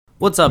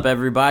What's up,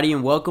 everybody,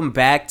 and welcome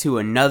back to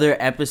another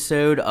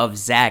episode of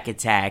Zac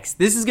Attacks.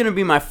 This is going to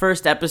be my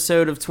first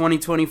episode of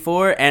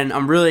 2024, and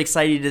I'm really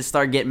excited to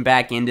start getting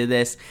back into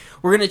this.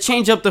 We're going to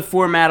change up the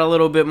format a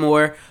little bit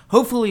more,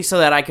 hopefully so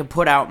that I can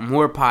put out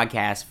more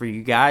podcasts for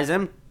you guys,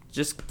 and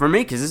just for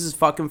me, because this is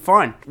fucking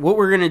fun. What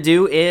we're going to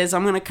do is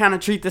I'm going to kind of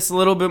treat this a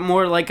little bit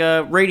more like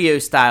a radio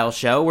style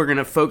show. We're going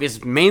to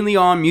focus mainly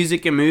on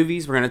music and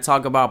movies. We're going to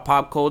talk about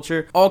pop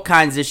culture, all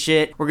kinds of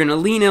shit. We're going to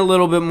lean a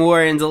little bit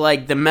more into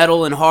like the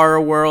metal and horror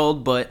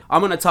world, but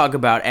I'm going to talk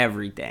about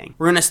everything.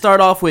 We're going to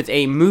start off with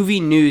a movie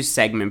news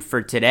segment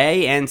for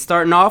today, and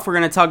starting off, we're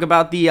going to talk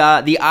about the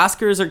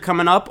Oscars are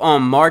coming up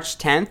on March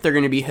 10th. They're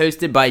going to be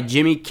hosted by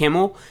Jimmy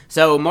Kimmel.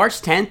 So March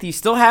 10th, you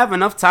still have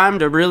enough time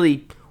to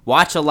really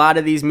watch a lot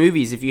of these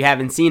movies if you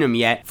haven't seen them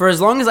yet. For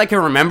as long as I can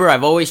remember,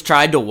 I've always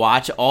tried to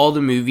watch all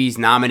the movies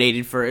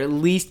nominated for at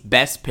least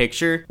Best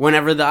Picture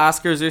whenever the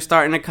Oscars are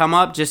starting to come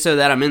up, just so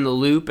that I'm in the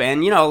loop.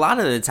 And, you know, a lot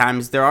of the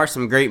times there are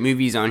some great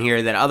movies on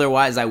here that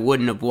otherwise I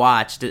wouldn't have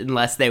watched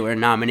unless they were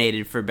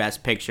nominated for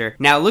Best Picture.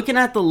 Now, looking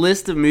at the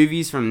list of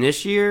movies from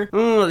this year,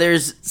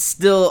 there's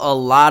still a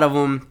lot of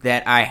them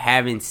that I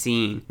haven't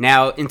seen.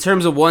 Now, in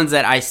terms of ones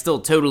that I still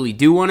totally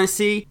do want to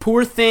see,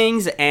 Poor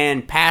Things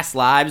and Past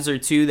Lives are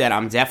two that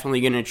I'm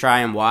definitely going to try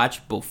and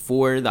watch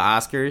before the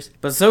Oscars.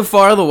 But so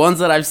far, the ones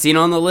that I've seen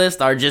on the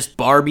list are just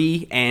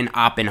Barbie and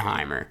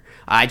Oppenheimer.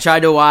 I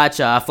tried to watch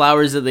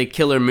Flowers of the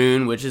Killer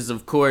Moon, which is,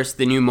 of course,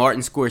 the new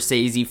Martin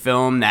Scorsese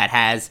film that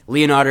has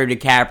Leonardo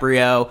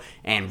DiCaprio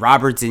and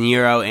Robert De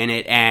Niro in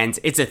it, and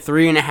it's a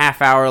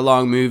 3.5 hour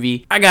long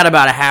movie. I got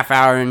about a half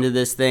hour into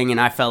this thing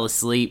and I fell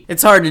asleep.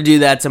 It's hard to do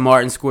that to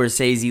Martin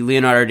Scorsese,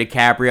 Leonardo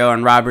DiCaprio,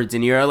 and Robert De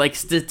Niro. Like,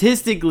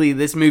 statistically,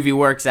 this movie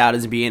works out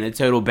as being a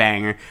total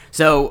banger.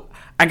 So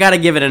I gotta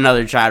give it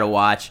another try to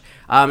watch.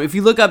 If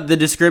you look up the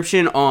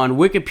description on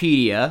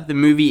Wikipedia, the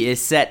movie is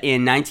set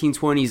in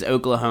 1920s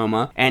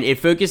Oklahoma, and it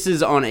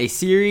focuses on a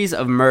series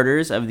of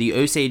murders of the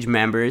Osage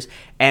members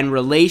and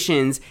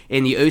relations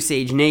in the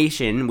Osage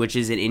Nation, which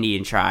is an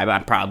Indian tribe.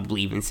 I'm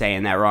probably even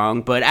saying that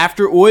wrong. But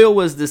after oil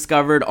was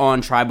discovered on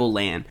tribal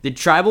land, the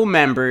tribal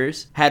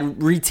members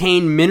had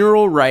retained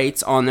mineral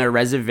rights on their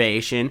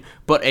reservation,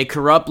 but a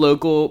corrupt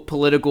local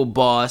political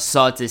boss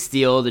sought to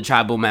steal the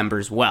tribal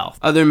members' wealth.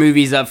 Other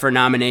movies up for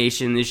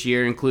nomination this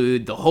year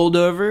include The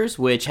Holdovers,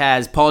 which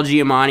has Paul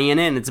Giamatti in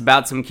it, and it's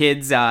about some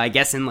kids, I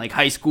guess in like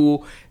high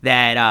school,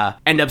 that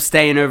end up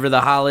staying over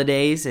the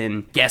holidays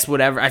and guess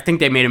whatever. I think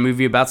they made a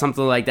movie about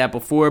something like that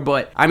before,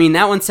 but I mean,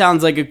 that one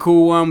sounds like a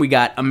cool one. We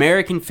got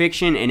American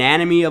Fiction,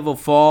 Anatomy of a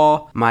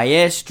Fall,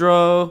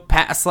 Maestro,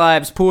 Past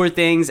Lives, Poor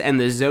Things, and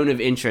The Zone of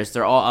Interest.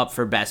 They're all up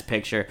for Best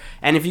Picture.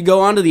 And if you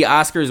go onto the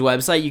Oscars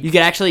website, you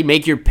can actually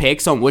make your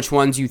picks on which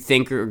ones you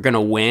think are gonna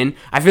win.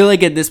 I feel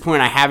like at this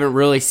point I haven't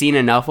really seen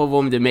enough of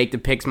them to make the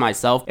picks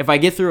myself. If I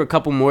get through a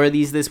couple more of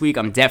these this week,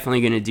 I'm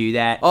definitely gonna do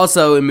that.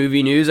 Also, in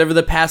movie news, over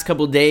the past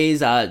couple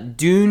days,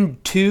 Dune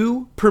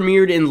 2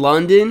 premiered in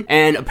London,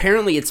 and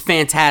apparently it's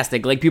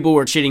fantastic. Like, people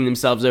were shitting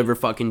themselves over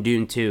fucking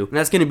Dune 2. And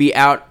that's going to be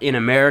out in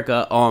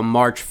America on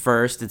March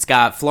 1st. It's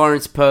got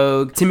Florence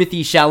Pugh,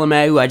 Timothée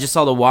Chalamet, who I just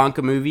saw the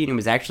Wonka movie, and it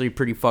was actually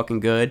pretty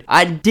fucking good.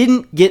 I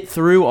didn't get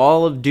through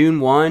all of Dune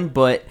 1,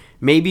 but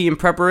maybe in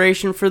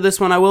preparation for this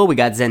one I will. We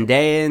got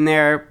Zendaya in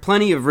there,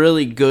 plenty of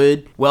really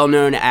good,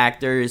 well-known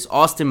actors,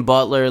 Austin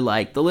Butler,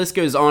 like, the list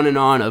goes on and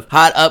on of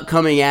hot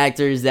upcoming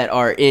actors that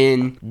are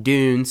in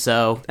Dune,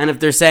 so, and if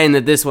they're saying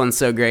that this one's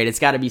so great, it's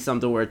gotta be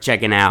something worth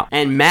checking out.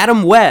 And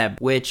Madam Web,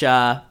 which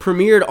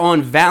premiered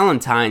on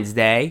Valentine's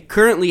Day,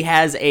 currently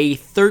has a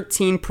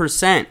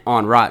 13%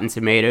 on Rotten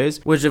Tomatoes,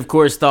 which of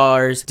course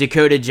stars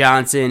Dakota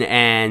Johnson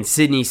and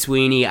Sydney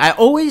Sweeney. I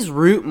always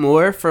root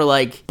more for,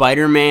 like,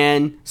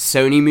 Spider-Man,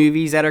 Sony movies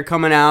that are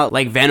coming out,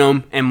 like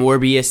Venom and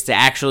Morbius, to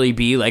actually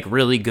be like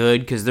really good,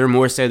 because they're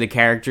more so the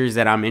characters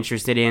that I'm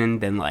interested in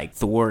than like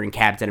Thor and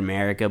Captain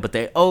America, but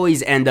they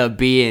always end up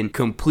being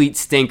complete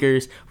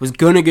stinkers. Was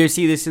gonna go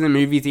see this in the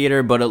movie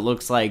theater, but it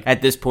looks like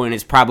at this point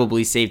it's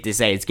probably safe to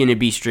say it's gonna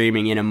be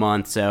streaming in a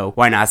month, so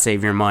why not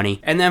save your money?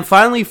 And then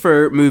finally,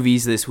 for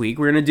movies this week,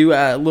 we're gonna do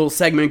a little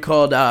segment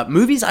called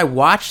Movies I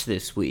Watched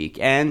This Week,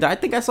 and I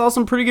think I saw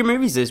some pretty good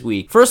movies this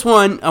week. First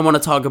one I want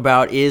to talk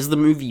about is the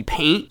movie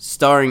Paint,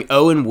 starring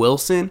Owen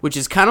Wilson, which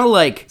is kind of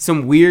like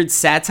some weird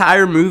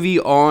satire movie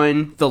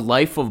on the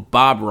life of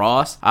Bob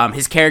Ross.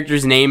 His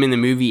character's name in the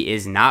movie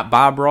is not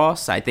Bob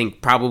Ross, I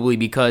think probably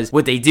because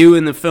what they do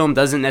in the film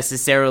doesn't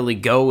necessarily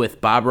go with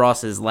Bob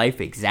Ross's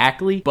life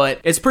exactly, but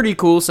it's pretty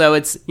cool. So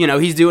it's, you know,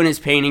 he's doing his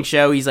painting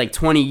show, he's like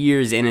 20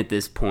 years in at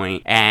this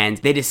point, and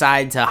they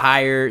decide to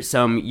hire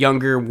some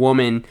younger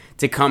woman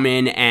to come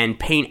in and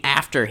paint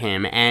after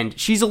him, and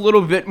she's a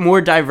little bit more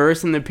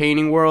diverse in the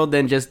painting world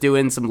than just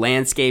doing some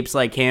landscapes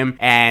like him,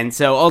 and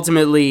so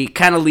ultimately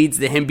kind of leads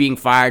to him being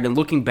fired and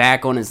looking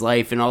back on his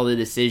life and all the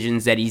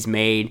decisions that he's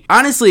made.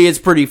 Honestly, it's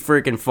pretty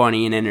freaking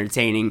funny and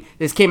entertaining.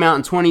 This came out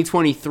in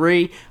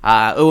 2023.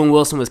 Owen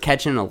Wilson was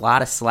catching a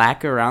lot of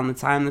slack around the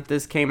time that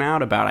this came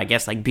out about, I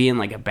guess, like being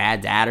like a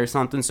bad dad or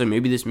something. So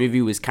maybe this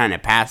movie was kind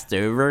of passed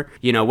over.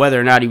 You know, whether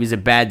or not he was a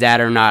bad dad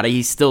or not,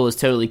 he still is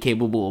totally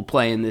capable of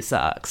playing this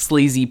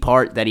sleazy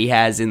part that he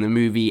has in the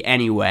movie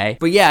anyway.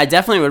 But yeah, I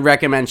definitely would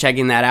recommend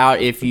checking that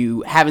out if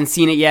you haven't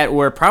seen it yet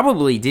or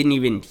probably didn't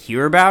even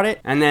hear about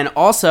it. And then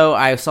also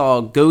I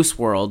saw Ghost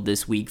World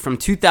this week from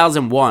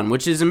 2001,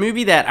 which is a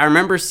movie that I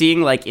remember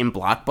seeing like in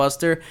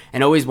Blockbuster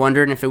and always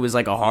wondering if it was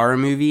like a horror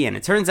movie. And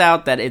it turns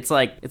out that it's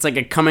like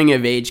a coming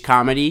of age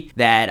comedy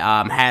that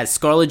has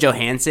Scarlett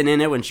Johansson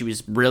in it when she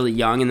was really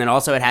young, and then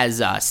also it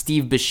has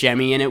Steve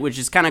Buscemi in it, which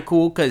is kind of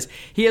cool because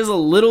he has a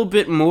little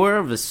bit more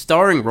of a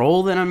starring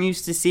role than I'm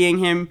used to seeing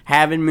him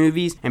have in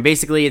movies. And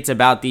basically it's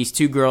about these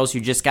two girls who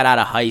just got out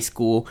of high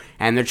school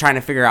and they're trying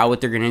to figure out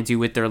what they're going to do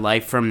with their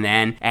life from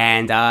then,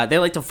 and they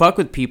like to fuck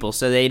with people,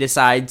 so they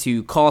decide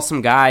to call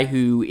some guy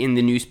who in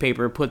the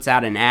newspaper puts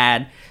out an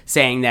ad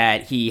saying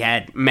that he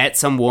had met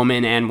some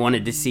woman and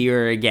wanted to see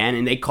her again,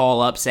 and they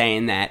call up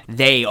saying that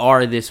they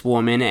are this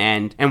woman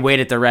and wait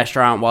at the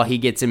restaurant while he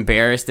gets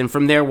embarrassed. And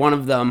from there, one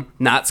of them,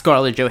 not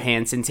Scarlett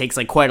Johansson, takes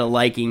like quite a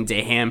liking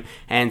to him,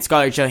 and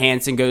Scarlett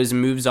Johansson goes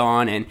and moves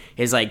on and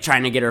is like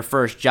trying to get her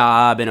first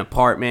job and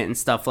apartment and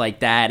stuff like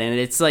that. And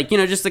it's like, you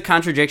know, just a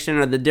contradiction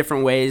of the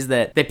different ways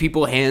that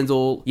people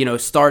handle, you know,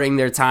 starting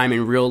their time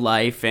in real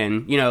life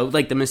and, you know,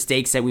 like the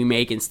mistakes that we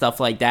make and stuff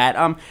like that.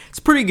 It's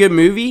a pretty good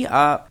movie. It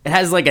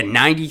has like a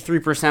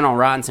 93% on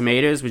Rotten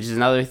Tomatoes, which is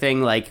another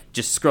thing, like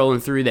just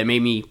scrolling through, that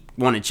made me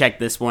want to check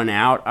this one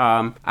out.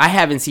 I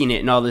haven't seen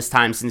it in all this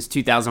time since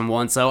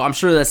 2001, so I'm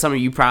sure that some of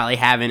you probably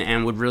haven't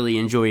and would really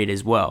enjoy it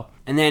as well.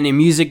 And then in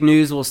music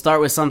news, we'll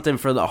start with something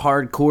for the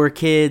hardcore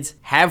kids.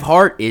 Have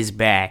Heart is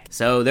back.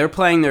 So they're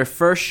playing their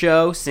first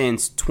show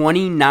since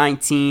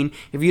 2019.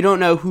 If you don't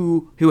know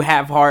who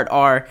Have Heart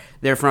are,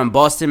 they're from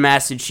Boston,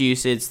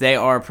 Massachusetts. They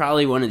are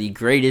probably one of the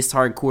greatest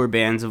hardcore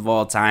bands of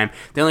all time.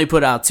 They only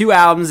put out 2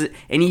 albums,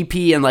 an EP,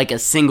 and like a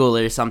single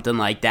or something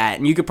like that.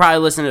 And you could probably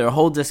listen to their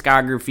whole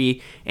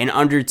discography in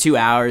under 2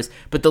 hours.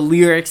 But the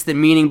lyrics, the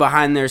meaning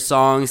behind their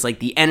songs, like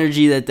the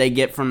energy that they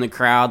get from the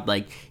crowd,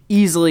 like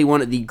easily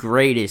one of the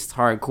greatest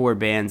hardcore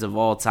bands of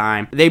all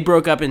time. They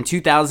broke up in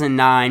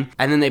 2009,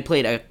 and then they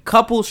played a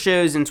couple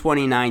shows in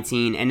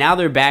 2019, and now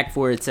they're back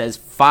for, it says,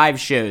 5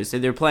 shows. So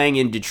they're playing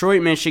in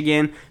Detroit,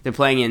 Michigan, they're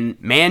playing in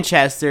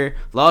Manchester,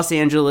 Los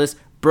Angeles,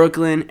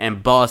 Brooklyn,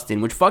 and Boston,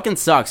 which fucking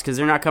sucks because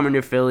they're not coming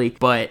to Philly.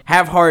 But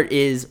Have Heart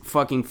is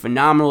fucking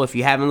phenomenal. If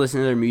you haven't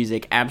listened to their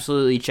music,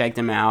 absolutely check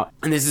them out.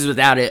 And this is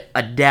without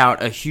a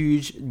doubt a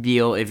huge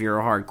deal if you're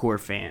a hardcore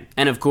fan.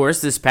 And of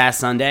course, this past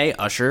Sunday,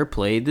 Usher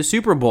played the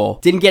Super Bowl.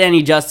 Didn't get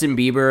any Justin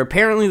Bieber.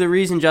 Apparently the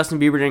reason Justin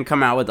Bieber didn't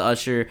come out with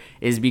Usher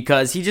is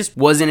because he just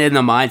wasn't in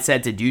the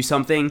mindset to do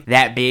something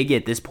that big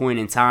at this point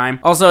in time.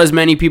 Also, as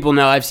many people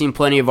know, I've seen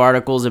plenty of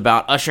articles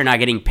about Usher not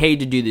getting paid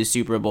to do the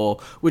Super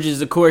Bowl, which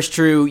is of course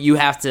true. You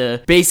have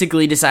to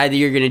basically decide that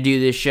you're going to do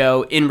this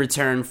show in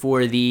return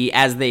for the,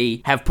 as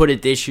they have put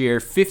it this year,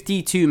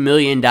 $52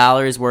 million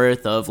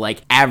worth of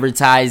like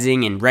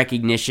advertising and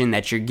recognition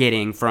that you're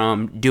getting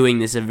from doing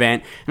this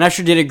event. And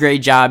Usher did a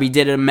great job. He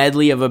did a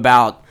medley of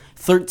about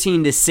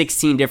 13 to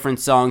 16 different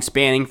songs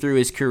spanning through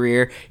his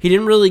career. He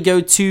didn't really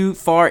go too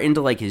far into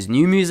like his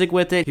new music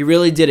with it. He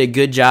really did a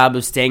good job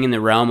of staying in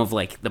the realm of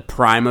like the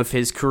prime of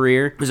his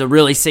career. It was a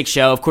really sick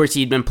show. Of course,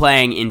 he'd been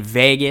playing in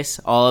Vegas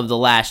all of the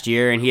last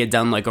year, and he had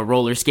done like a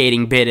roller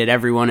skating bit at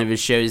every one of his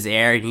shows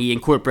there, and he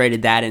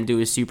incorporated that into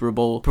his Super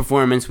Bowl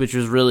performance, which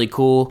was really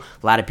cool.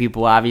 A lot of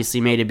people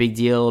obviously made a big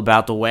deal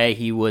about the way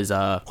he was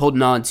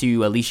holding on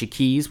to Alicia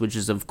Keys, which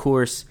is of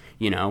course,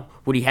 you know,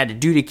 what he had to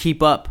do to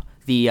keep up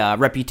the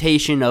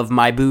reputation of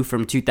My Boo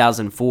from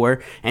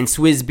 2004, and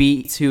Swizz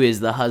Beatz, who is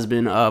the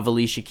husband of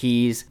Alicia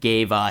Keys,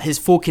 gave his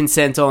full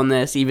consent on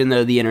this, even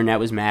though the internet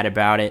was mad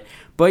about it.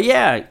 But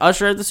yeah,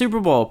 Usher at the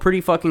Super Bowl,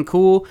 pretty fucking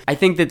cool. I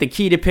think that the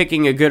key to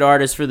picking a good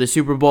artist for the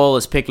Super Bowl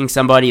is picking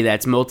somebody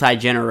that's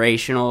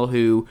multi-generational,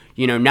 who,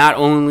 you know, not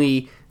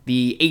only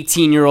the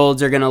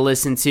 18-year-olds are going to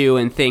listen to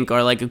and think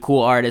are like a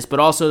cool artist, but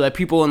also that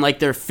people in like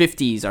their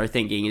 50s are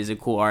thinking is a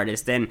cool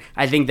artist. And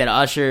I think that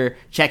Usher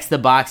checks the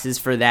boxes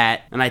for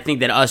that, and I think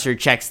that Usher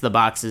checks the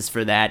boxes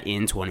for that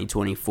in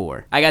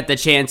 2024. I got the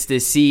chance to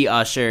see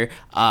Usher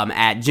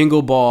at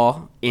Jingle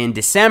Ball in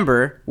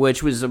December,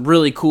 which was a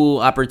really cool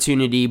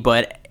opportunity.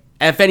 But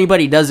if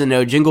anybody doesn't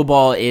know, Jingle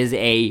Ball is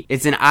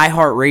it's an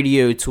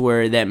iHeartRadio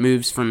tour that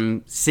moves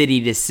from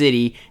city to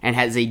city and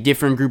has a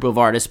different group of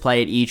artists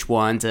play at each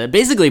one to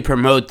basically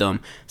promote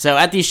them. So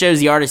at these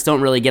shows, the artists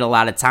don't really get a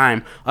lot of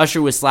time. Usher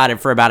was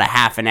slotted for about a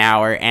half an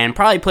hour and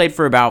probably played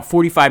for about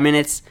 45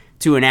 minutes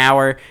to an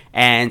hour,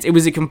 and it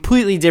was a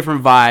completely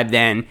different vibe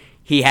than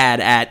he had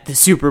at the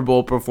Super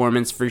Bowl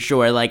performance for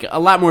sure. Like, a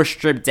lot more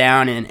stripped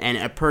down and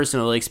a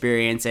personal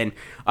experience, and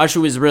Usher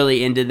was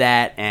really into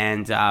that,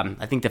 and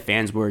I think the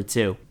fans were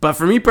too. But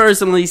for me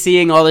personally,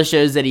 seeing all the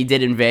shows that he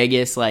did in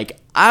Vegas, like,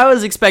 I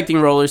was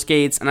expecting roller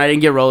skates, and I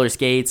didn't get roller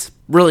skates.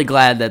 Really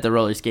glad that the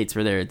roller skates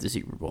were there at the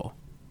Super Bowl.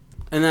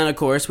 And then, of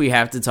course, we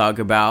have to talk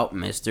about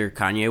Mr.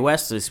 Kanye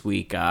West this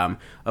week.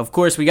 Of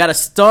course, we got to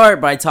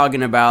start by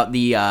talking about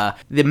the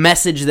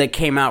message that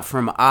came out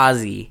from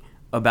Ozzy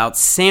about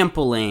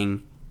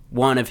sampling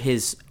one of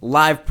his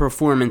live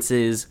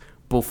performances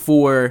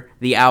before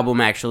the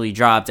album actually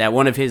dropped at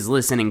one of his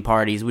listening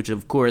parties, which,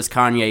 of course,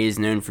 Kanye is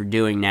known for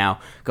doing now,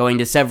 going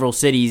to several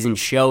cities and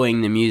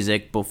showing the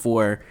music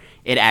before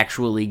it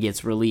actually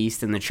gets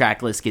released and the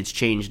track list gets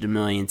changed a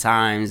million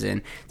times,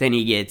 and then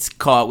he gets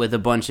caught with a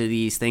bunch of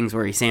these things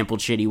where he sampled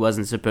shit he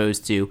wasn't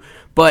supposed to.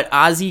 But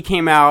Ozzy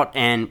came out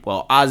and,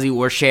 well, Ozzy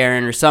or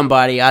Sharon or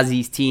somebody,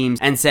 Ozzy's team,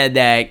 and said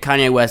that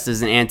Kanye West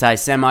is an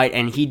anti-Semite,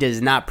 and he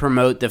does not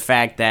promote the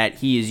fact that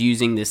he is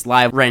using this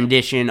live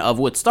rendition of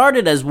what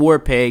started as War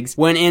Pigs,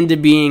 went into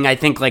being, I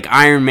think, like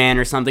Iron Man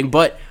or something.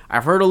 But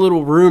I've heard a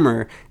little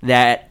rumor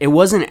that it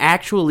wasn't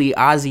actually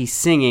Ozzy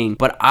singing,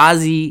 but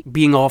Ozzy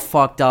being all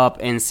fucked up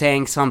and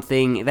saying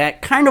something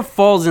that kind of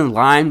falls in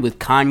line with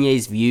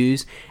Kanye's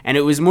views, and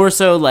it was more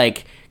so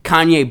like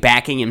Kanye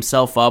backing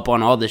himself up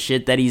on all the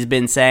shit that he's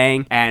been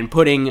saying and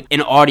putting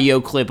an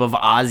audio clip of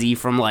Ozzy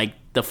from like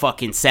the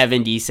fucking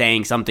 70s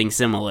saying something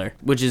similar,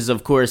 which is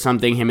of course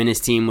something him and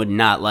his team would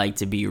not like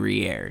to be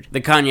re-aired.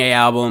 The Kanye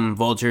album,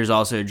 Vultures,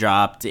 also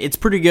dropped. It's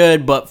pretty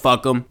good, but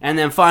fuck them. And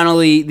then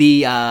finally,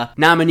 the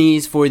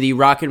nominees for the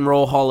Rock and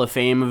Roll Hall of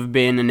Fame have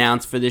been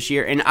announced for this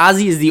year, and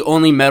Ozzy is the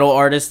only metal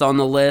artist on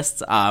the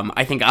list.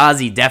 I think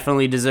Ozzy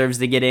definitely deserves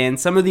to get in.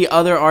 Some of the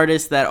other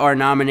artists that are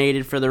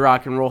nominated for the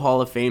Rock and Roll Hall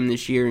of Fame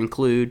this year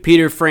include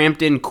Peter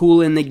Frampton,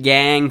 Kool and the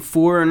Gang,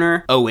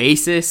 Foreigner,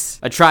 Oasis,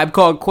 A Tribe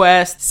Called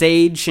Quest,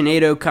 Sage,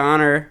 Sinead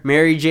O'Connor,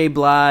 Mary J.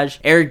 Blige,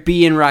 Eric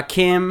B. and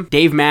Rakim,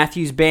 Dave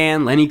Matthews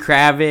Band, Lenny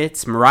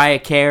Kravitz, Mariah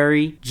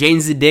Carey,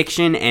 Jane's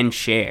Addiction, and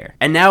Cher.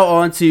 And now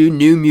on to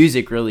new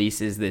music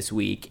releases this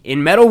week.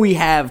 In metal, we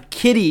have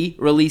Kitty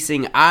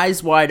releasing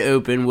Eyes Wide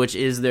Open, which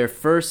is their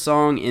first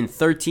song in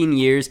 13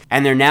 years,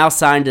 and they're now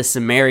signed to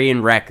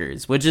Sumerian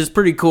Records, which is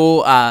pretty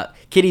cool.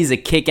 Kitty's a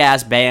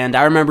kick-ass band.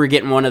 I remember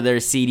getting one of their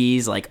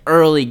CDs, like,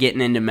 early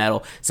getting into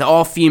metal. It's an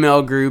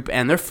all-female group,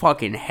 and they're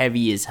fucking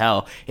heavy as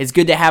hell. It's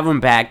good to have them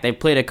back. They've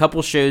played a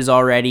couple shows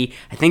already.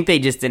 I think they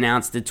just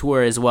announced a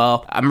tour as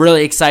well. I'm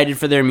really excited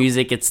for their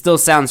music. It still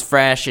sounds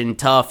fresh and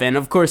tough, and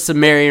of course,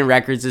 Sumerian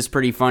Records is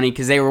pretty funny,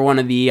 because they were one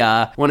of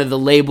the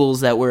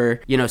labels that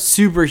were,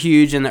 super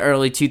huge in the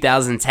early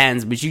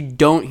 2010s, but you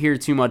don't hear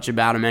too much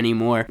about them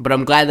anymore. But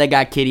I'm glad they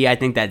got Kitty. I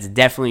think that's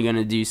definitely going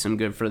to do some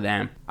good for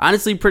them.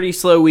 Honestly, pretty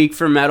slow week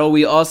for metal.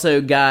 We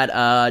also got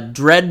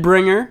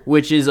Dreadbringer,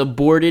 which is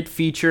Aborted,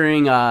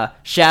 featuring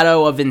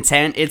Shadow of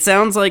Intent. It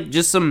sounds like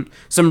just some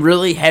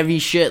really heavy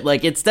shit.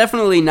 Like, it's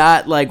definitely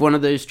not like one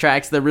of those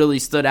tracks that really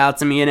stood out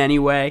to me in any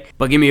way.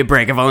 But give me a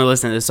break. I've only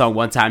listened to this song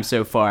one time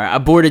so far.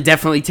 Aborted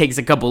definitely takes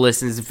a couple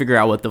listens to figure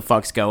out what the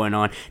fuck's going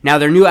on. Now,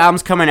 their new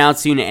album's coming out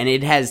soon, and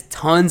it has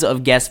tons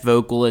of guest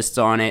vocalists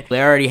on it. They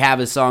already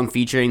have a song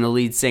featuring the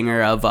lead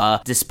singer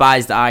of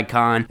Despised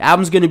Icon. The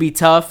album's gonna be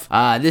tough.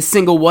 This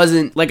single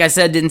wasn't, like I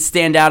said, didn't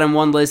stand out in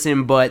one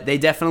listen, but they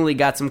definitely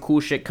got some cool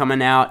shit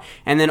coming out.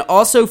 And then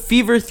also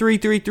Fever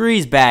 333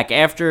 is back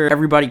after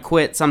everybody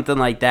quit, something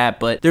like that,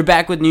 but they're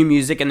back with new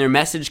music, and their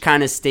message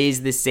kind of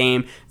stays the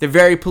same. They're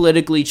very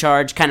politically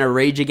charged, kind of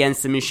Rage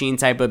Against the Machine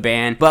type of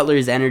band.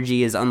 Butler's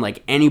energy is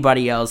unlike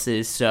anybody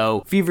else's,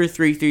 so Fever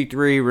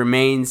 333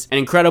 remains an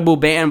incredible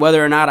band,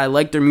 whether or not I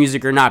like their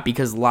music or not,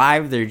 because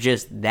live they're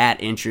just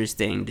that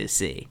interesting to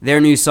see.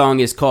 Their new song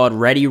is called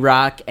Ready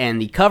Rock,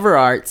 and the cover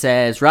art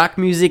says, "Rock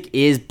music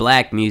is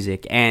black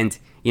music." And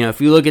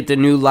if you look at the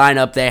new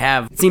lineup they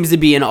have, it seems to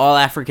be an all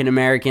African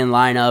American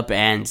lineup,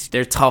 and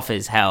they're tough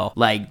as hell.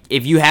 Like,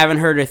 if you haven't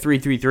heard of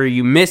 333,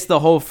 you missed the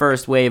whole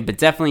first wave, but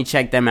definitely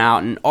check them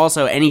out. And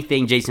also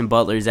anything Jason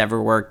Butler's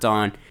ever worked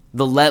on.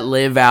 The Let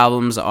Live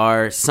albums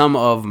are some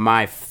of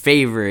my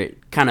favorite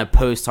kind of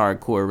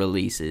post-hardcore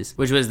releases,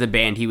 which was the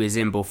band he was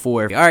in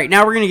before. Alright,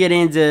 now we're going to get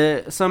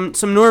into some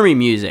normie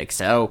music.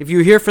 So, if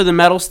you're here for the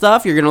metal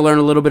stuff, you're going to learn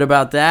a little bit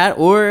about that.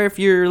 Or if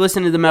you're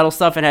listening to the metal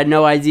stuff and had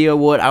no idea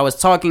what I was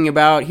talking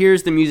about,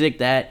 here's the music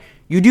that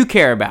you do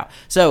care about.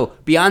 So,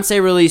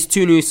 Beyoncé released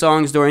 2 new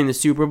songs during the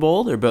Super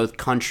Bowl. They're both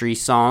country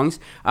songs,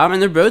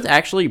 and they're both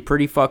actually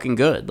pretty fucking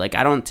good. Like,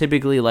 I don't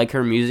typically like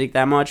her music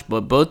that much,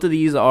 but both of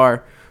these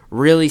are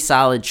really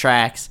solid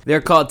tracks.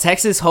 They're called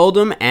Texas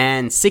Hold'em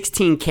and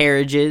 16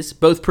 Carriages,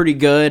 both pretty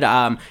good.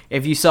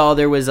 If you saw,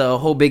 there was a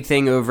whole big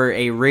thing over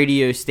a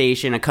radio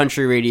station, a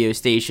country radio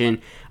station,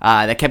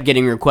 that kept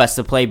getting requests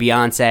to play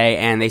Beyonce,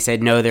 and they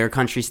said no, they're a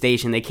country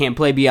station, they can't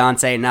play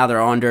Beyonce, and now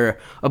they're under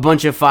a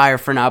bunch of fire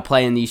for not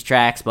playing these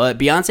tracks. But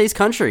Beyonce's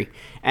country,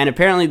 and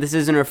apparently this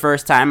isn't her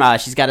first time.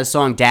 She's got a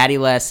song Daddy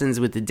Lessons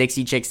with the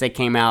Dixie Chicks that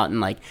came out in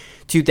like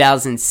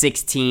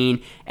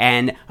 2016,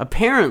 and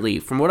apparently,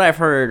 from what I've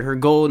heard, her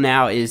goal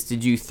now is to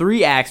do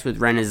 3 acts with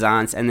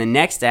Renaissance, and the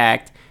next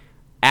act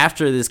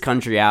after this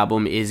country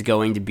album is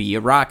going to be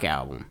a rock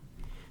album.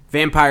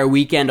 Vampire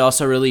Weekend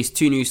also released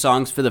 2 new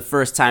songs for the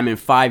first time in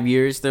 5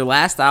 years. Their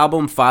last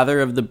album, Father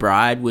of the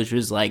Bride, which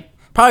was like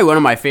probably one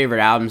of my favorite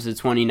albums of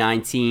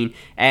 2019,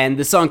 and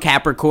the song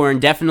Capricorn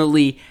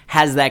definitely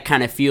has that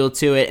kind of feel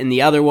to it, and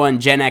the other one,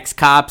 Gen X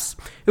Cops,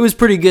 it was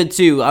pretty good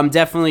too. I'm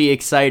definitely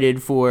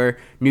excited for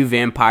new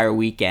Vampire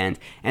Weekend.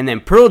 And then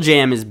Pearl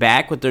Jam is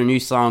back with their new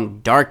song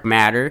Dark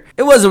Matter.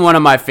 It wasn't one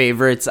of my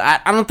favorites. I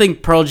don't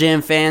think Pearl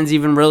Jam fans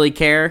even really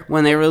care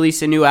when they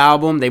release a new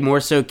album. They more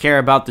so care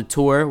about the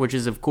tour, which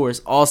is of course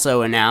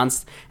also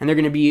announced, and they're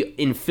going to be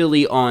in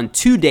Philly on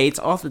 2 dates.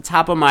 Off the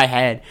top of my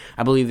head,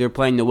 I believe they're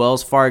playing the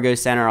Wells Fargo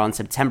Center on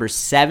September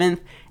 7th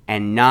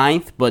and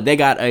 9th, but they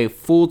got a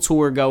full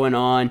tour going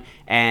on,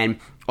 and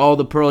all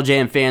the Pearl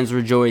Jam fans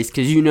rejoice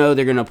because you know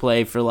they're going to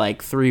play for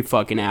like 3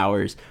 fucking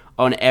hours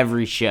on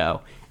every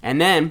show. And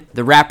then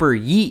the rapper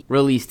Yeat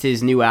released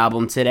his new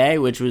album today,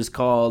 which was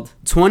called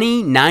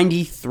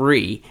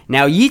 2093.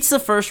 Now, Yeat's the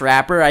first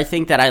rapper I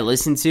think that I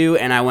listened to,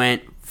 and I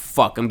went,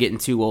 fuck, I'm getting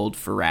too old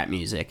for rap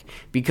music.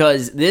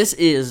 Because this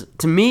is,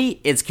 to me,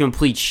 it's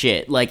complete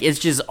shit. Like, it's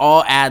just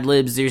all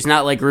ad-libs. There's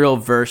not, like, real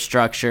verse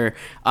structure.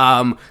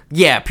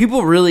 Yeah,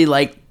 people really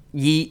like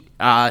Yeat.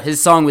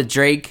 His song with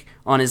Drake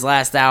on his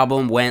last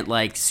album went,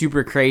 like,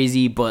 super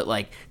crazy. But,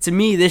 like, to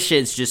me, this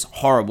shit's just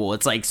horrible.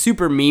 It's, like,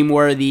 super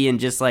meme-worthy and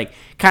just, like,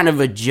 kind of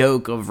a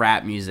joke of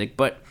rap music.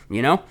 But,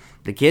 you know,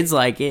 the kids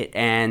like it.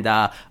 And,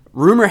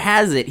 rumor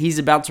has it he's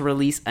about to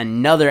release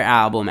another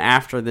album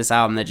after this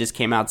album that just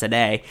came out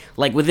today,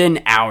 like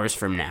within hours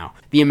from now.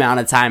 The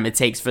amount of time it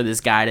takes for this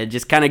guy to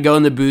just kind of go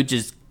in the booth,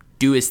 just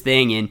do his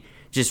thing, and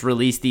just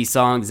release these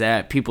songs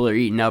that people are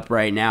eating up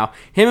right now.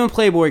 Him and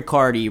Playboi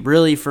Carti,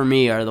 really for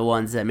me, are the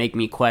ones that make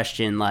me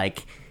question,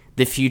 like,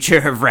 the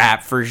future of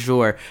rap for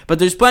sure. But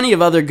there's plenty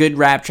of other good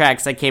rap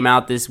tracks that came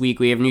out this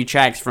week. We have new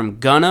tracks from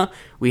Gunna.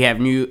 We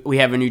have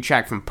a new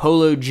track from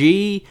Polo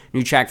G,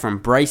 new track from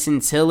Bryson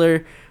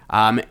Tiller.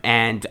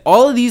 And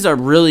all of these are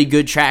really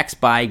good tracks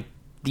by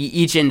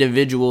each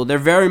individual. They're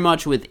very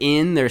much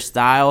within their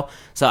style,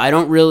 so I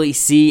don't really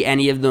see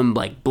any of them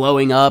like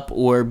blowing up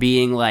or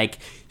being like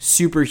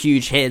super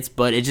huge hits,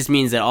 but it just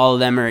means that all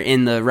of them are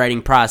in the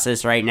writing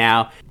process right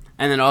now.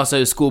 And then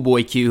also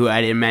Schoolboy Q, who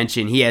I didn't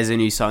mention, he has a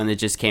new song that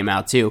just came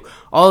out too.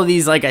 All of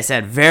these, like I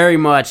said, very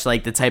much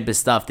like the type of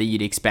stuff that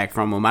you'd expect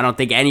from them. I don't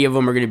think any of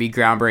them are going to be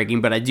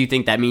groundbreaking, but I do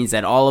think that means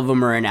that all of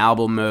them are in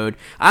album mode.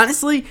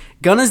 Honestly,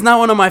 Gunna's not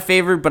one of my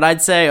favorite, but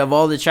I'd say of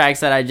all the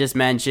tracks that I just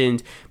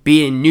mentioned,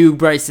 being new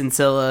Bryson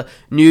Tiller,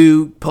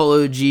 new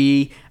Polo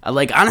G,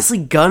 like honestly,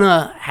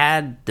 Gunna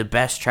had the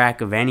best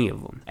track of any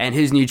of them. And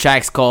his new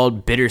track's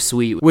called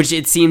Bittersweet, which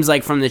it seems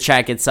like from the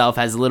track itself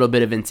has a little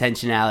bit of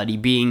intentionality,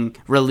 being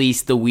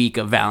released the week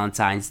of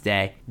Valentine's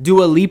Day.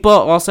 Dua Lipa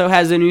also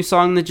has a new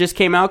song that just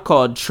came out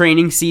called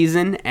Training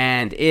Season,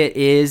 and it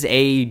is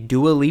a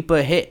Dua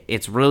Lipa hit.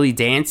 It's really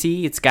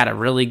dancey. It's got a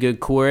really good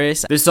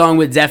chorus. The song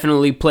would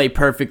definitely play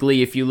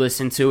perfectly if you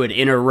listen to it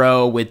in a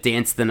row with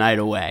Dance the Night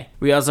Away.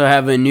 We also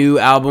have a new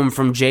album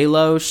from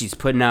J-Lo. She's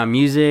putting out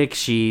music.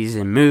 She's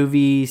in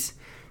movies.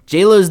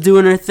 J-Lo's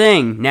doing her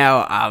thing.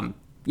 Now,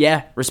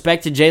 yeah,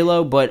 respect to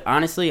J-Lo, but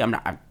honestly,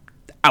 I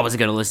wasn't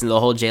going to listen to the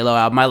whole J-Lo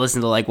album. I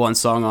listened to like one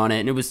song on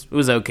it, and it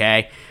was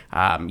okay.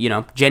 You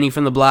know, Jenny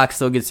from the Block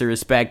still gets her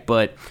respect,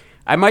 but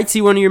I might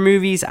see one of your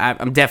movies.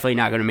 I'm definitely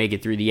not going to make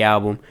it through the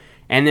album.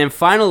 And then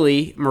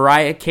finally,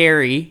 Mariah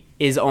Carey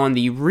is on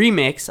the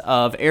remix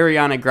of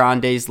Ariana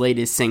Grande's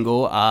latest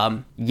single,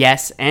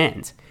 Yes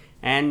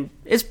and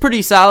it's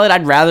pretty solid.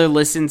 I'd rather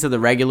listen to the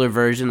regular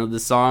version of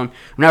the song.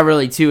 I'm not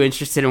really too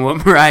interested in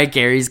what Mariah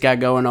Carey's got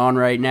going on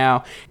right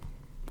now.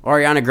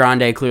 Ariana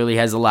Grande clearly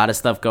has a lot of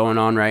stuff going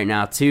on right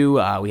now,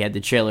 too. We had the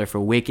trailer for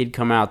Wicked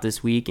come out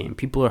this week, and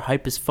people are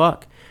hype as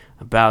fuck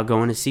about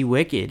going to see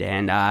Wicked.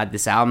 And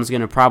this album's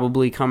going to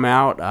probably come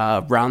out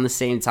around the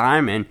same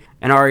time. And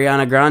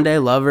Ariana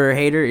Grande, lover or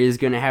hater, is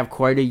going to have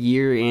quite a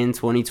year in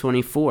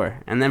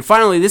 2024. And then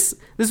finally, this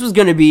was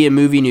going to be a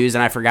movie news,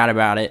 and I forgot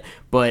about it.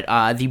 But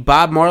the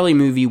Bob Marley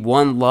movie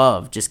One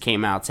Love just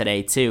came out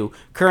today, too.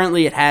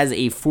 Currently, it has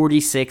a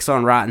 46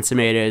 on Rotten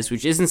Tomatoes,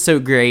 which isn't so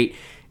great.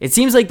 It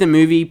seems like the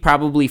movie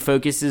probably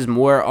focuses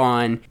more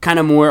on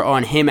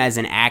him as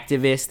an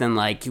activist than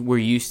like we're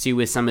used to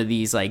with some of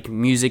these like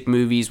music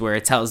movies where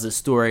it tells the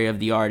story of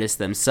the artists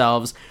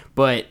themselves.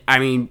 But I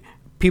mean,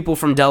 people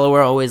from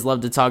Delaware always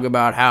love to talk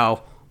about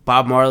how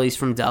Bob Marley's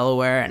from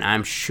Delaware, and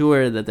I'm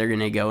sure that they're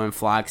going to go in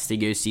flocks to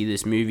go see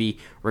this movie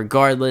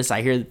regardless.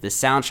 I hear that the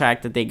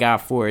soundtrack that they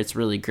got for it's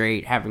really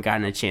great. Haven't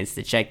gotten a chance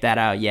to check that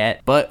out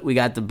yet. But we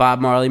got the Bob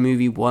Marley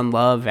movie One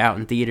Love out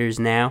in theaters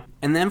now.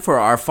 And then for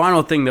our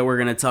final thing that we're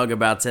going to talk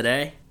about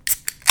today,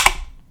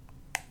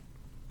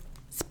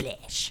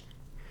 splash.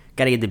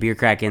 Got to get the beer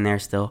crack in there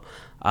still.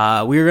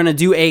 We're going to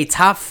do a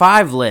top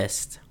 5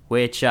 list,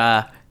 which,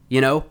 you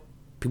know,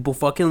 people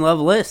fucking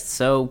love lists,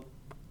 so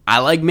I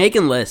like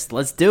making lists.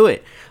 Let's do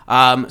it.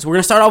 So we're going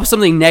to start off with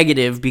something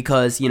negative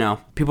because,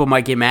 people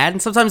might get mad,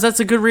 and sometimes that's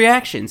a good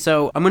reaction.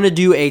 So I'm going to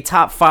do a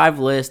top 5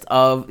 list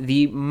of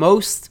the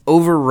most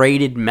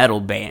overrated metal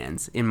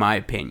bands, in my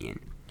opinion.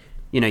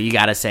 You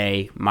got to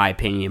say my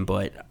opinion,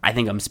 but I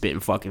think I'm spitting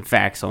fucking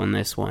facts on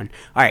this one.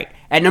 All right,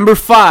 at number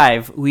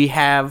 5, we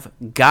have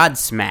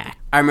Godsmack.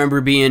 I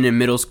remember being in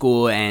middle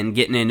school and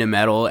getting into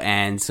metal,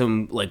 and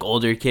some,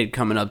 older kid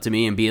coming up to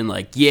me and being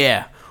like,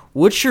 yeah,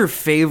 what's your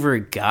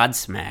favorite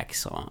Godsmack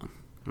song?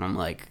 And I'm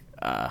like,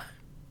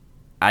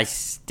 I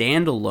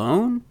Stand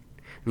Alone?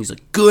 And he's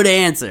like, good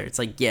answer. It's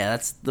like, yeah,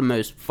 that's the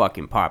most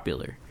fucking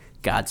popular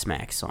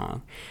Godsmack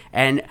song.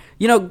 And,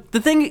 the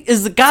thing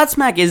is, the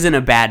Godsmack isn't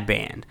a bad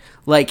band.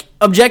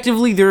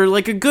 Objectively, they're,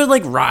 a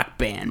good, rock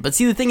band. But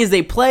see, the thing is,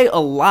 they play a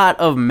lot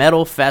of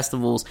metal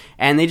festivals,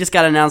 and they just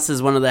got announced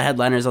as one of the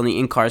headliners on the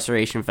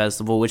Incarceration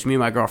Festival, which me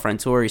and my girlfriend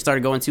Tori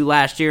started going to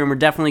last year, and we're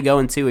definitely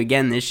going to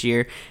again this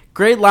year.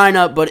 Great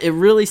lineup, but it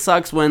really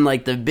sucks when,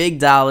 the big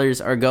dollars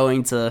are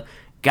going to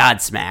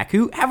Godsmack,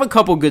 who have a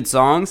couple good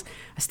songs.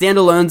 Stand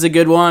Alone's a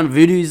good one,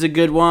 Voodoo's a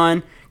good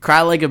one,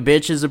 Cry Like a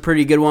Bitch is a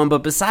pretty good one,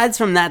 but besides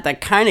from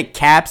that kind of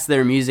caps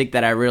their music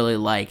that I really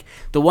like.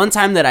 The one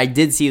time that I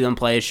did see them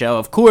play a show,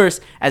 of course,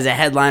 as a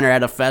headliner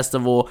at a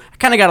festival, I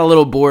kind of got a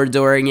little bored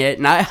during it,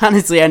 and I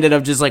honestly ended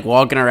up just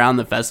walking around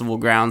the festival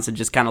grounds and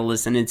just kind of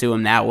listening to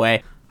them that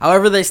way.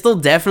 However, they still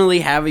definitely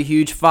have a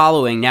huge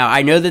following. Now,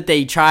 I know that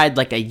they tried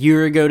a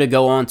year ago to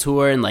go on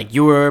tour in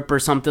Europe or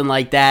something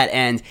like that,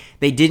 and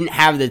they didn't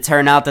have the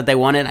turnout that they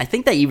wanted. I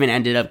think they even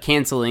ended up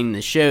canceling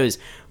the shows.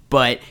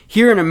 But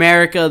here in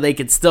America, they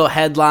could still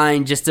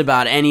headline just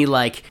about any,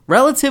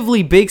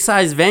 relatively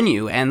big-sized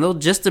venue, and they'll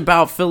just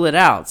about fill it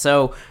out.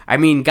 So,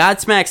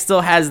 Godsmack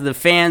still has the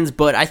fans,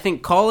 but I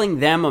think calling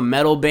them a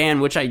metal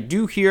band, which I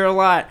do hear a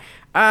lot,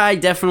 I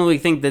definitely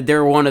think that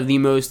they're one of the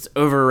most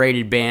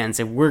overrated bands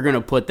if we're going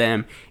to put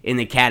them in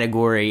the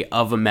category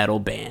of a metal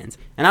band.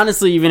 And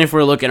honestly, even if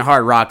we're looking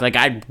hard rock,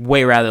 I'd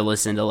way rather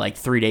listen to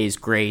 3 Days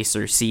Grace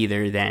or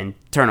Seether than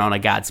turn on a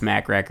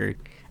Godsmack record.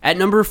 At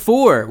number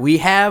 4, we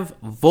have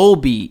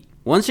Volbeat.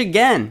 Once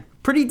again,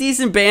 pretty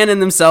decent band in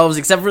themselves,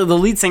 except for the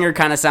lead singer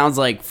kind of sounds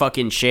like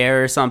fucking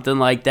Cher or something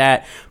like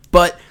that.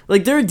 But,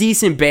 they're a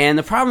decent band.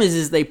 The problem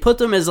is they put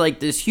them as,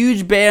 this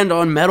huge band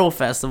on metal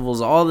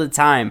festivals all the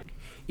time.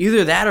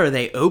 Either that or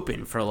they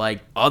open for,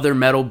 other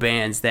metal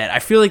bands that I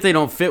feel like they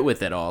don't fit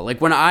with at all.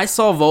 When I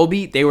saw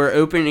Volbeat, they were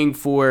opening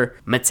for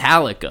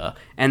Metallica.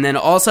 And then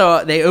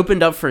also, they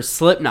opened up for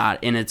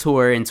Slipknot in a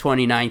tour in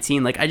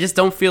 2019. I just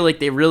don't feel like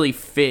they really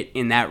fit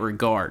in that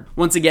regard.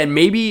 Once again,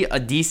 maybe a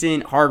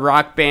decent hard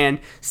rock band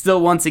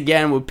still, once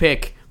again, would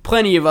pick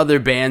plenty of other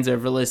bands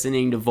over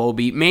listening to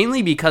Volbeat,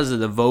 mainly because of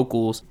the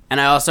vocals. And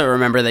I also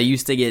remember they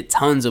used to get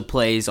tons of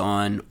plays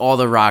on all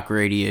the rock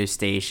radio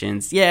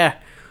stations. Yeah,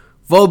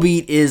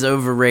 Volbeat is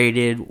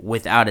overrated,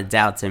 without a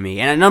doubt to me.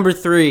 And at number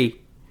 3,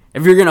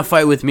 if you're going to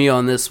fight with me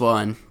on this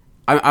one,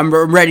 I'm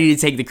ready to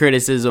take the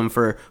criticism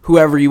for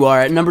whoever you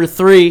are. At number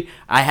 3,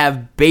 I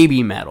have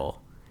Baby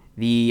Metal,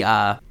 the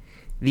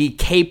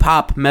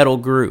K-pop metal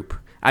group.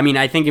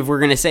 I think if we're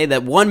going to say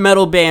that one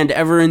metal band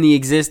ever in the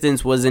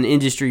existence was an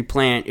industry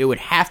plant, it would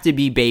have to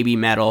be Baby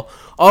Metal.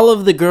 All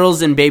of the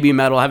girls in Baby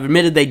Metal have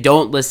admitted they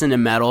don't listen to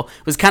metal.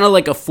 It was kind of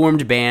like a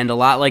formed band, a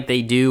lot like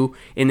they do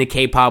in the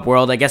K-pop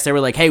world. I guess they were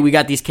like, hey, we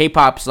got these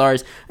K-pop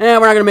stars. We're not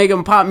going to make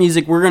them pop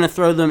music. We're going to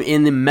throw them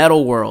in the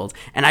metal world.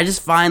 And I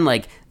just find,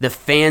 the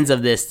fans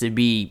of this to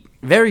be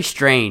very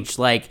strange.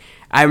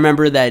 I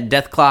remember that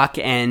Death Clock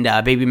and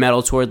Baby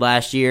Metal toured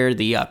last year,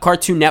 the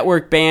Cartoon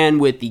Network band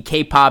with the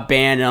K-pop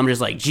band, and I'm just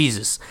like,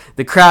 Jesus,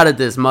 the crowd at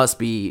this must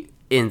be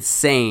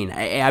insane.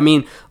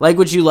 Like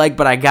what you like,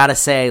 but I gotta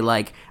say,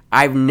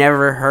 I've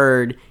never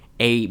heard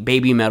a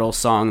Baby Metal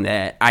song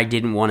that I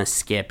didn't want to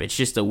skip. It's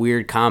just a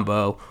weird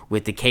combo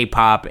with the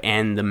K-pop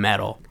and the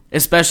metal,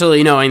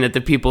 especially knowing that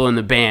the people in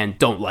the band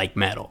don't like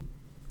metal.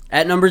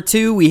 At number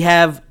 2, we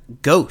have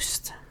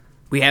Ghost.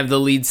 We have the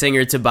lead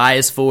singer,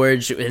 Tobias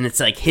Forge, and it's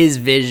his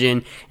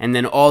vision, and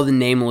then all the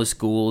Nameless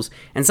Ghouls.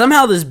 And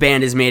somehow this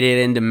band has made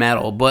it into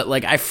metal, but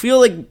I feel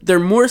like they're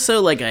more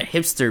so a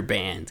hipster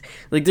band.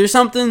 There's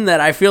something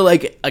that I feel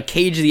like a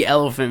Cage the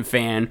Elephant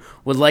fan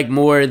would like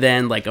more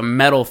than a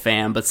metal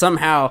fan, but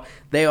somehow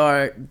they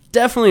are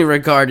definitely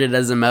regarded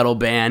as a metal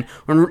band.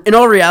 When in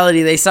all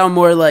reality, they sound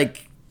more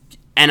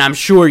and I'm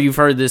sure you've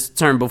heard this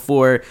term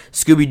before,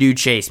 Scooby-Doo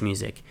chase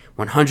music.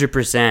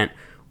 100%.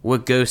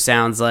 What Ghost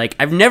sounds like.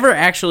 I've never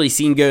actually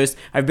seen Ghost.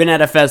 I've been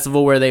at a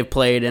festival where they've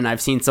played and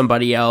I've seen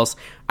somebody else.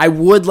 I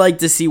would like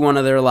to see one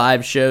of their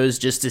live shows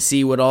just to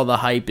see what all the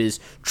hype is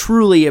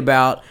truly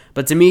about.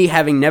 But to me,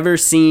 having never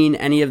seen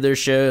any of their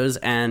shows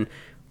and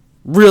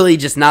really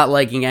just not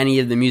liking any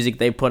of the music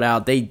they put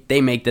out, they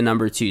make the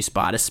number 2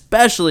 spot,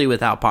 especially with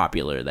how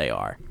popular they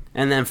are.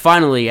 And then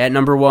finally, at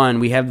number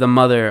 1, we have the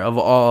mother of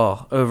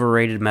all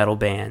overrated metal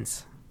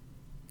bands.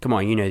 Come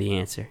on, you know the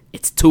answer.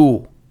 It's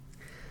Tool.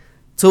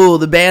 Tool,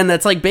 the band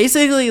that's like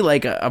basically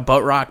like a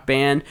butt rock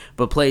band,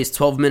 but plays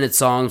 12-minute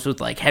songs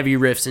with like heavy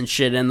riffs and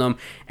shit in them.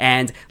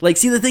 And like,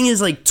 see, the thing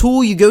is, like,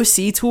 Tool, you go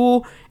see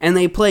Tool and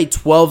they play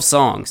 12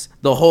 songs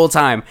the whole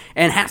time,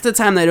 and half the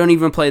time they don't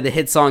even play the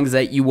hit songs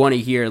that you want to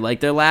hear. Like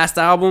their last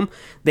album,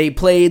 they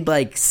played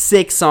like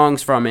 6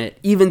 songs from it,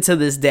 even to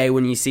this day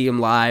when you see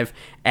them live.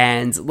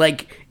 And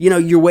like, you know,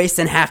 you're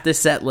wasting half the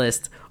set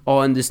list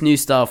on this new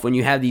stuff when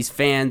you have these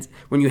fans,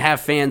 when you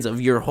have fans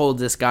of your whole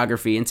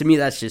discography. And to me,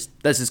 that's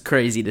just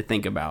crazy to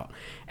think about.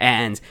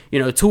 And, you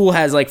know, Tool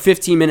has like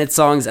 15-minute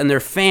songs, and their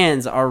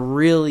fans are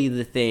really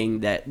the thing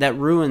that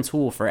ruins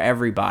Tool for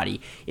everybody,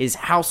 is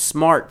how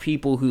smart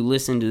people who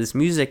listen to this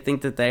music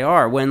think that they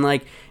are, when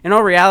like in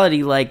all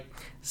reality, like,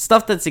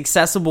 stuff that's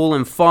accessible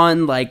and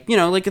fun, like, you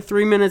know, like a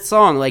 3-minute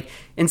song, like,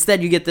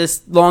 instead you get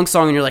this long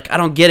song and you're like, I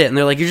don't get it, and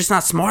they're like, you're just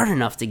not smart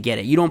enough to get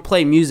it, you don't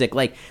play music.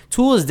 Like,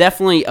 Tool is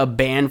definitely a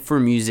band for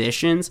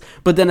musicians,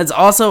 but then it's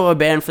also a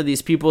band for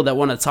these people that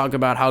want to talk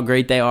about how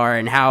great they are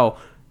and how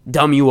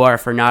dumb you are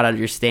for not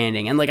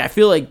understanding. And like, I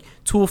feel like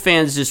Tool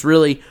fans just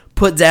really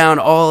put down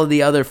all of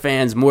the other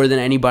fans more than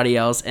anybody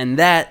else, and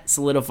that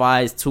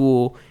solidifies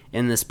Tool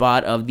in the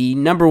spot of the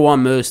number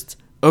one most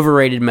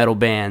overrated metal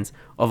bands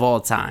of all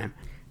time.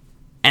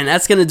 And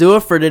that's going to do it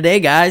for today,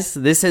 guys.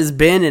 This has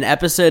been an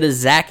episode of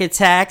Zac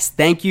Attacks.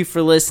 Thank you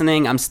for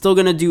listening. I'm still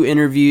going to do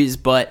interviews,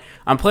 but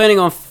I'm planning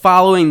on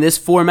following this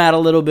format a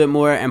little bit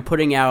more and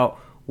putting out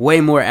way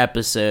more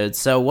episodes.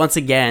 So once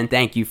again,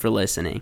 thank you for listening.